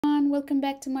Welcome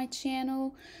back to my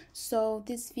channel. So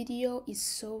this video is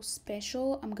so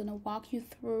special. I'm gonna walk you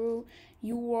through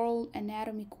UWorld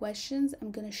anatomy questions.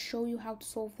 I'm gonna show you how to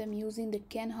solve them using the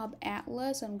Kenhub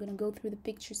Atlas. I'm gonna go through the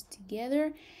pictures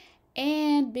together.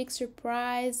 And big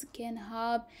surprise,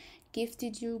 Kenhub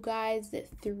gifted you guys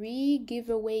 3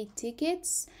 giveaway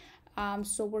tickets.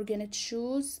 So we're gonna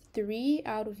choose 3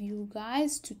 out of you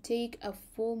guys to take a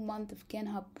full month of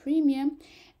Kenhub Premium.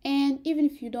 And even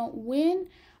if you don't win,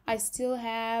 I still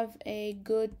have a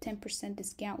good 10%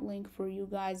 discount link for you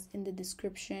guys in the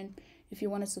description if you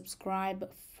want to subscribe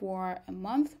for a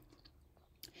month.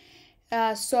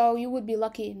 So you would be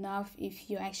lucky enough if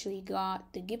you actually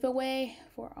got the giveaway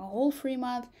for a whole free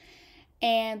month,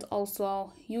 and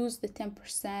also use the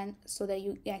 10% so that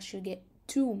you actually get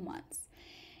 2 months.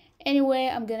 Anyway,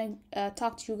 I'm gonna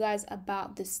talk to you guys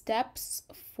about the steps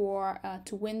for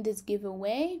to win this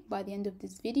giveaway by the end of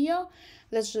this video.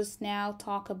 Let's just now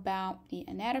talk about the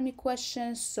anatomy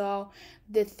questions. So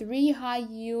the 3 high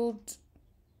yield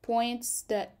points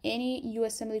that any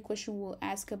USMLE question will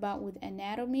ask about with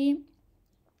anatomy,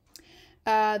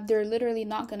 they're literally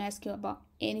not gonna ask you about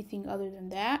anything other than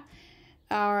that,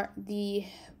 are the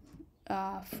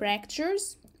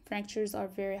fractures. Fractures are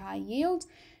very high yield.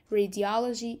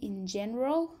 Radiology in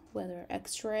general, whether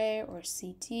x-ray or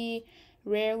CT,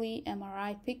 rarely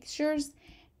MRI pictures,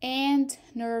 and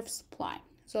nerve supply.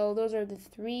 So those are the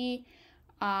 3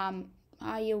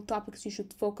 high-yield topics you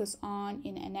should focus on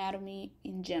in anatomy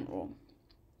in general.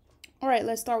 All right,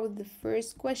 let's start with the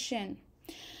first question.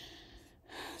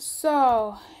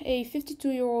 So, a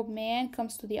 52-year-old man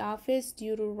comes to the office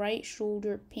due to right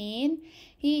shoulder pain.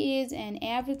 He is an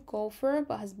avid golfer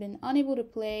but has been unable to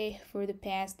play for the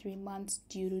past 3 months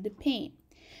due to the pain.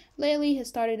 Lately, he has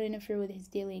started to interfere with his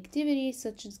daily activities,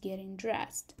 such as getting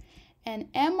dressed. An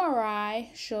MRI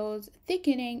shows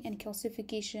thickening and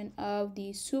calcification of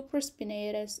the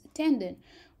supraspinatus tendon.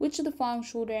 Which of the following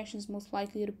shoulder action is most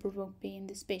likely to provoke pain in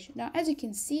this patient? Now, as you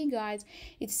can see, guys,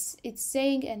 it's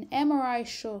saying an MRI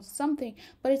shows something,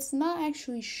 but it's not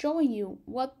actually showing you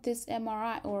what this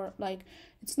MRI, or like,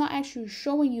 it's not actually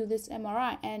showing you this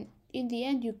MRI. And in the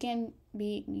end, you can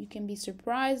be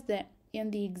surprised that in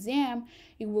the exam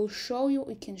it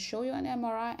can show you an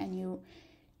MRI and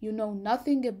you know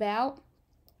nothing about.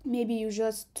 Maybe you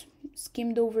just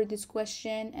skimmed over this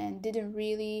question and didn't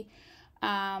really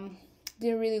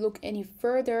look any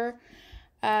further.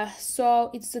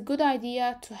 So it's a good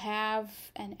idea to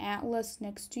have an atlas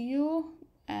next to you,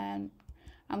 and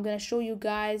I'm gonna show you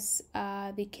guys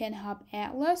the Kenhub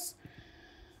Atlas.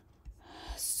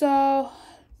 So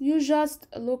you just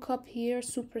look up here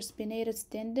supraspinatus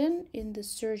tendon in the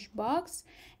search box,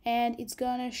 and it's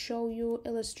gonna show you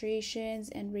illustrations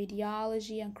and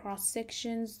radiology and cross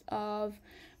sections of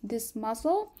this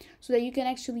muscle so that you can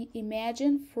actually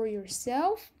imagine for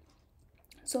yourself.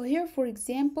 So here, for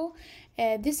example,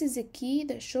 this is a key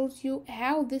that shows you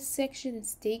how this section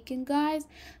is taken, guys.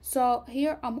 So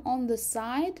here I'm on the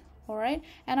side, all right,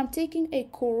 and I'm taking a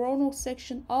coronal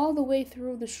section all the way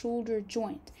through the shoulder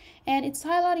joint, and it's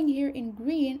highlighting here in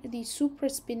green the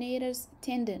supraspinatus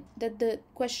tendon that the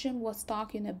question was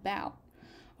talking about.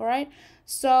 All right,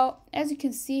 so as you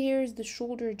can see, here is the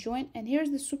shoulder joint, and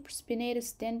here's the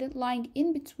supraspinatus tendon lying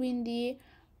in between the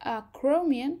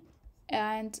acromion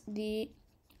and the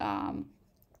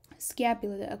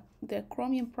scapula, the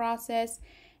acromion process,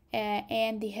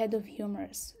 and the head of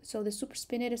humerus. So the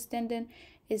supraspinatus tendon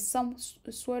is some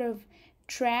sort of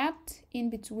trapped in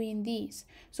between these.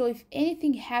 So if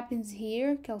anything happens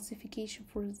here, calcification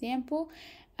for example,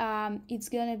 it's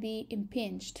gonna be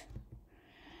impinged.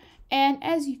 And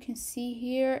as you can see,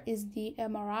 here is the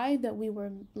MRI that we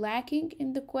were lacking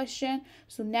in the question.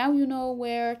 So now you know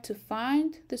where to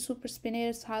find the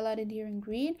supraspinatus highlighted here in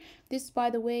green. This, by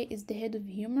the way, is the head of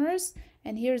humerus,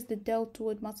 and here's the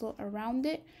deltoid muscle around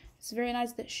it. It's very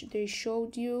nice that they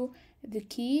showed you the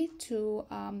key to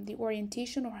the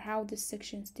orientation, or how this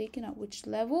section is taken at which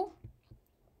level.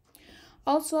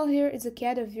 Also, here is a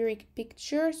cadaveric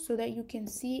picture so that you can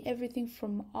see everything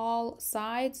from all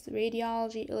sides,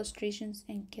 radiology, illustrations,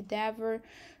 and cadaver.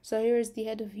 So here is the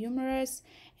head of humerus,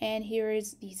 and here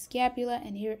is the scapula,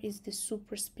 and here is the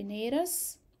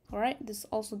supraspinatus. All right, this is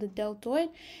also the deltoid.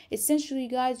 Essentially,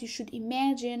 guys, you should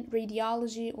imagine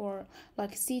radiology, or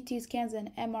like CT scans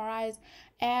and MRIs,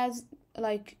 as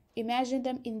like imagine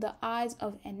them in the eyes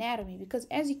of anatomy, because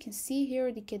as you can see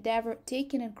here, the cadaver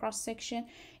taken in cross section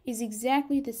is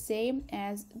exactly the same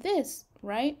as this,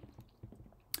 right?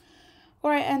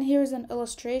 All right, and here's an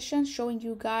illustration showing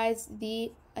you guys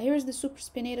here's the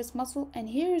supraspinatus muscle, and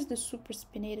here's the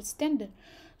supraspinatus tendon.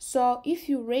 So if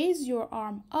you raise your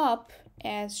arm up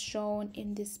as shown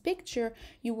in this picture,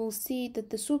 you will see that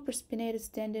the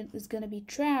supraspinatus tendon is going to be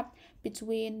trapped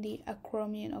between the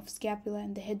acromion of scapula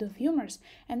and the head of humerus,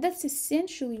 and that's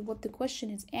essentially what the question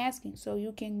is asking. So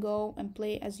you can go and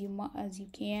play as you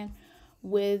can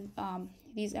with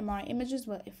these MRI images,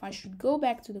 but if I should go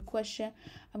back to the question,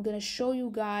 I'm going to show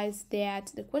you guys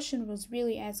that the question was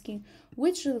really asking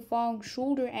which of the following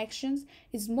shoulder actions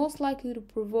is most likely to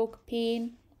provoke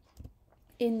pain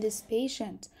in this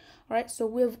patient. All right, so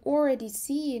we've already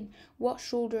seen what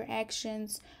shoulder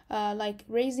actions like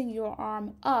raising your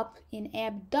arm up in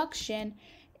abduction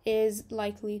is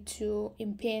likely to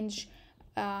impinge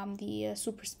the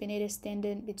supraspinatus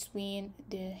tendon between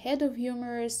the head of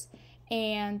humerus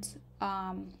and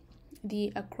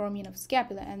the acromion of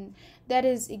scapula, and that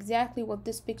is exactly what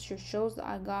this picture shows.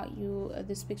 I got you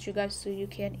this picture, guys, so you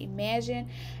can imagine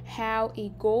how a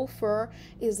golfer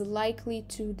is likely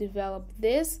to develop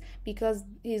this, because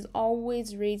he's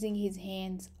always raising his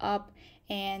hands up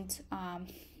and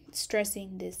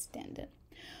stressing this tendon.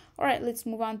 All right, let's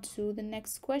move on to the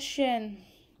next question.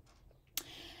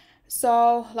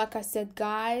 So like I said,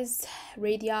 guys,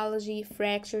 radiology,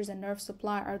 fractures, and nerve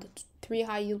supply are the three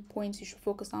high yield points you should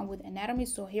focus on with anatomy.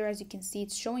 So here, as you can see,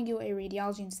 it's showing you a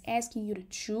radiology and it's asking you to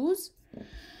choose.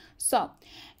 So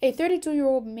a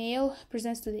 32-year-old male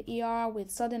presents to the ER with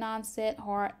sudden onset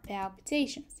heart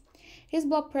palpitations. His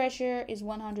blood pressure is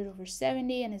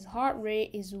 100/70 and his heart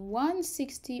rate is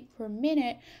 160 per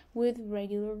minute with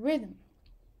regular rhythm.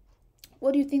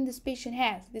 What do you think this patient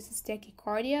has? This is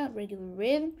tachycardia, regular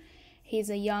rhythm. He's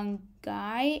a young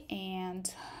guy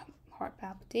and heart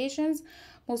palpitations.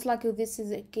 Most likely this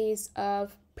is a case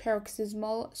of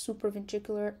paroxysmal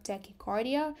supraventricular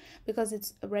tachycardia because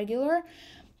it's irregular,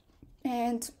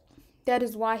 and that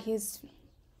is why he's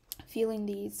feeling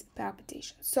these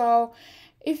palpitations. So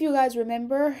if you guys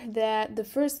remember that the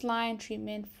first line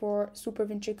treatment for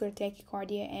supraventricular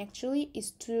tachycardia actually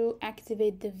is to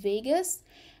activate the vagus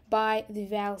by the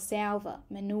Valsalva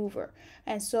maneuver.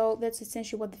 And so that's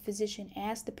essentially what the physician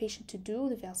asked the patient to do,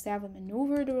 the Valsalva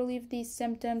maneuver, to relieve these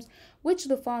symptoms. Which of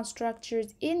the following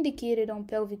structures indicated on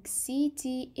pelvic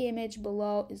CT image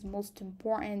below is most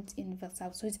important in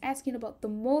Valsalva? So he's asking about the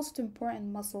most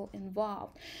important muscle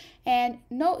involved. And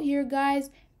note here, guys,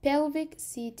 pelvic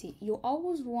CT. You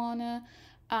always want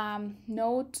to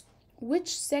note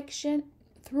which section,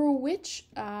 through which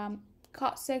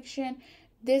cut section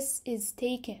this is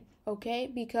taken, okay?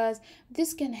 Because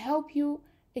this can help you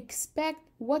expect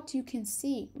what you can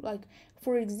see. Like,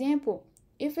 for example,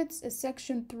 if it's a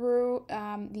section through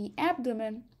the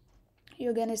abdomen,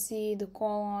 you're gonna see the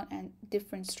colon and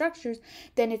different structures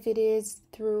than if it is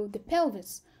through the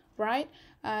pelvis, right?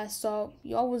 So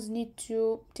you always need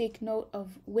to take note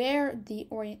of where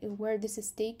this is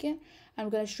taken. I'm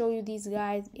gonna show you these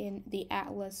guys in the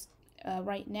atlas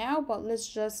right now, but let's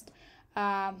just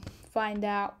find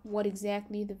out what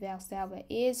exactly the Valsalva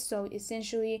is. So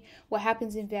essentially what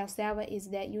happens in Valsalva is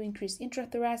that you increase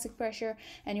intrathoracic pressure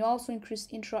and you also increase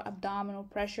intra-abdominal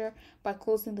pressure by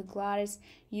closing the glottis.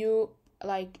 You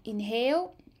like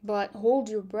inhale but hold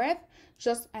your breath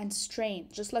and strain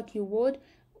just like you would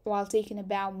while taking a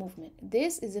bowel movement.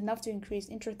 This is enough to increase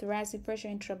intrathoracic pressure,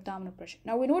 intra-abdominal pressure.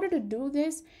 Now, in order to do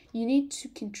this, you need to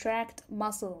contract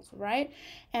muscles, right?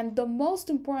 And the most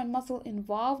important muscle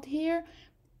involved here,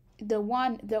 the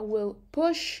one that will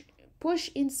push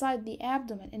inside the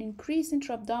abdomen and increase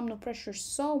intra-abdominal pressure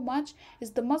so much,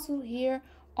 is the muscle here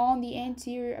on the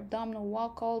anterior abdominal wall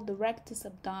called the rectus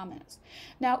abdominis.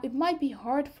 Now, it might be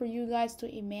hard for you guys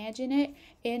to imagine it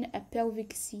in a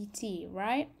pelvic CT,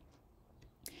 right?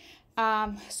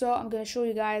 So I'm going to show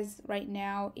you guys right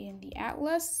now in the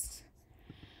atlas.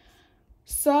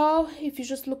 So if you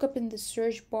just look up in the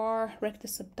search bar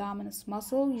rectus abdominis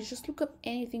muscle, you just look up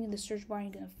anything in the search bar,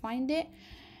 you're going to find it.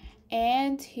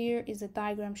 And here is a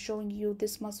diagram showing you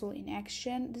this muscle in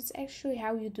action. This is actually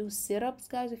how you do sit-ups,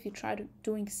 guys. If you try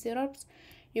doing sit-ups,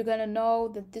 you're going to know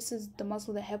that this is the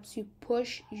muscle that helps you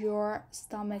push your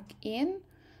stomach in,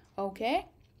 okay?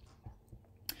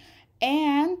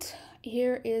 And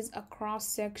here is a cross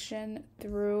section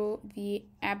through the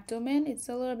abdomen. It's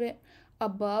a little bit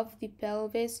above the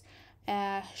pelvis,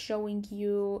 showing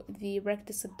you the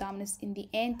rectus abdominis in the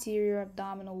anterior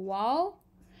abdominal wall.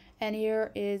 And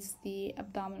here is the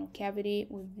abdominal cavity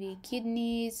with the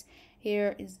kidneys.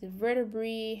 Here is the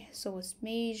vertebrae, psoas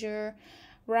major,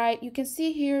 right? You can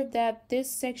see here that this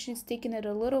section is taken at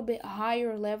a little bit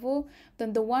higher level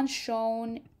than the one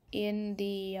shown in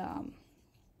the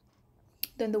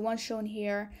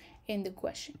here in the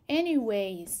question.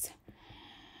 Anyways,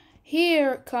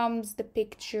 here comes the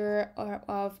picture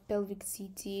of pelvic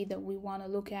CT that we want to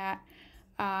look at.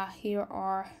 Here's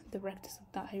the rectus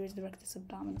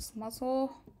abdominis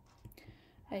muscle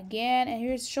again, and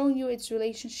here's showing you its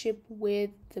relationship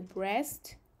with the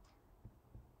breast.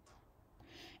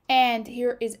 And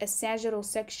here is a sagittal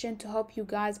section to help you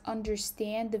guys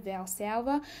understand the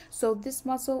valsalva. So this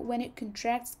muscle, when it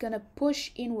contracts, gonna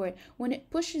push inward. When it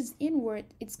pushes inward,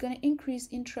 it's gonna increase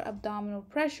intra-abdominal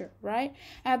pressure, right?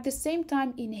 At the same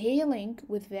time, inhaling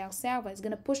with valsalva is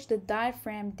gonna push the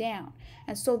diaphragm down.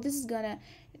 And so this is gonna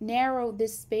narrow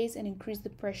this space and increase the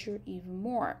pressure even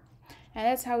more. And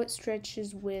that's how it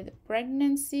stretches with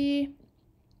pregnancy.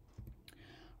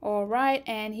 All right,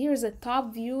 and here's a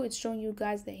top view. It's showing you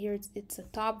guys that here it's a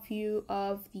top view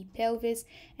of the pelvis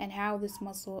and how this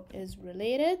muscle is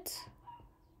related.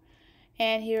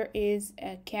 And here is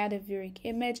a cadaveric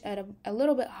image at a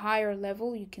little bit higher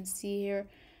level. You can see here,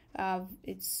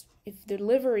 if the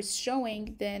liver is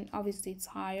showing, then obviously it's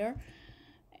higher.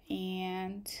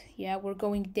 And yeah, we're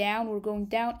going down,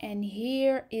 and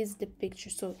here is the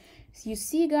picture. So you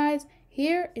see, guys,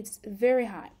 here it's very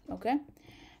high, okay?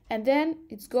 And then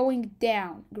it's going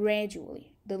down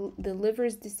gradually. The liver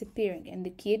is disappearing and the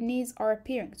kidneys are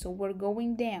appearing. So we're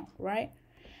going down, right?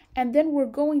 And then we're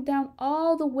going down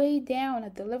all the way down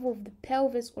at the level of the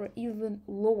pelvis or even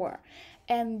lower.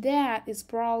 And that is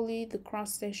probably the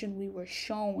cross section we were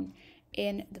shown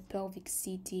in the pelvic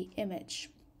CT image.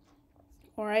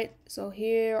 All right, so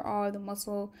here are the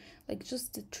muscle, like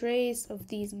just the trace of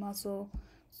these muscle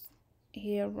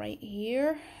here, right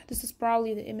here. This is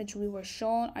probably the image we were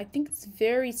shown. I think it's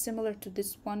very similar to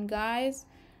this one, guys.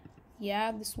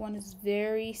 Yeah, this one is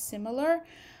very similar.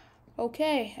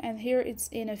 Okay, and here it's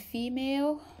in a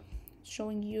female,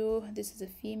 showing you this is a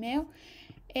female.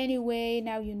 Anyway,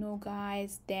 now you know,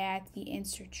 guys, that the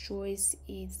answer choice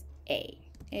is A.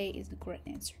 A is the correct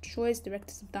answer choice. The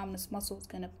rectus abdominis muscle is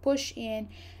going to push in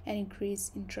and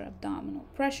increase intra-abdominal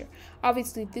pressure.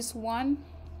 Obviously, this one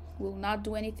will not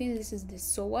do anything. This is the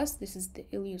psoas, this is the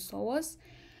iliopsoas,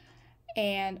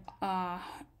 and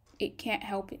it can't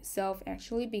help itself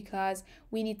actually, because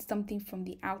we need something from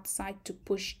the outside to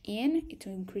push in to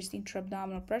increase the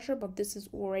intra-abdominal pressure, but this is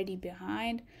already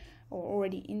behind or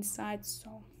already inside,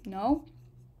 so no.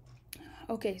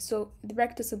 Okay, so the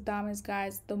rectus abdominis,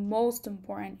 guys, the most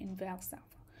important in valsalva,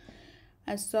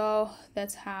 and so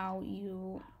that's how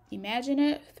you imagine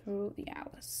it through the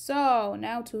atlas. So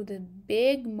now to the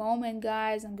big moment,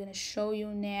 guys. I'm gonna show you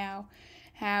now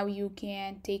how you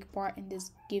can take part in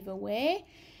this giveaway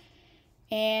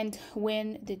and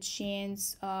win the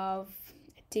chance of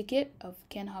a ticket of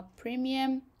Kenhub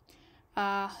Premium.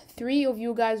 3 of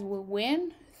you guys will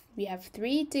win. We have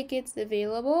 3 tickets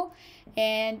available,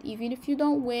 and even if you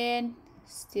don't win,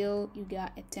 still you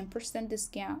got a 10%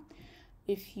 discount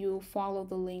if you follow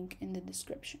the link in the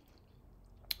description.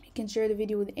 You can share the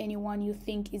video with anyone you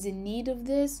think is in need of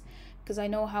this, because I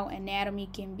know how anatomy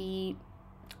can be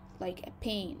like a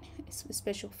pain,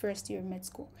 especially first year med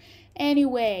school.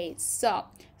 Anyway, so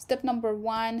step number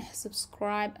 1,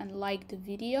 subscribe and like the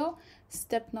video.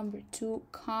 Step number 2,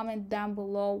 comment down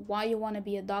below why you want to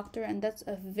be a doctor, and that's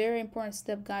a very important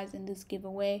step, guys, in this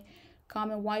giveaway.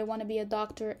 Comment why you want to be a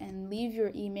doctor and leave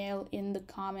your email in the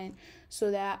comment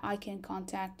so that I can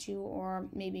contact you, or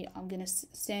maybe I'm gonna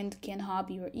send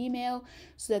Kenhub your email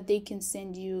so that they can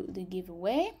send you the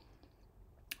giveaway.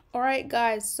 All right,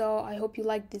 guys, so I hope you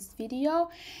liked this video,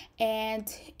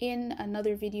 and in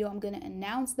another video I'm gonna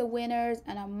announce the winners,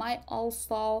 and I might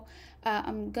also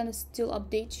I'm gonna still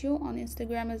update you on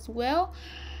Instagram as well,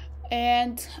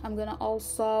 and I'm gonna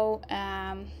also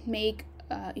make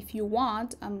if you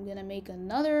want, I'm gonna make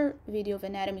another video of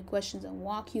anatomy questions and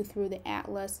walk you through the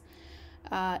atlas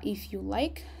if you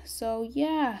like. So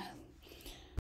yeah,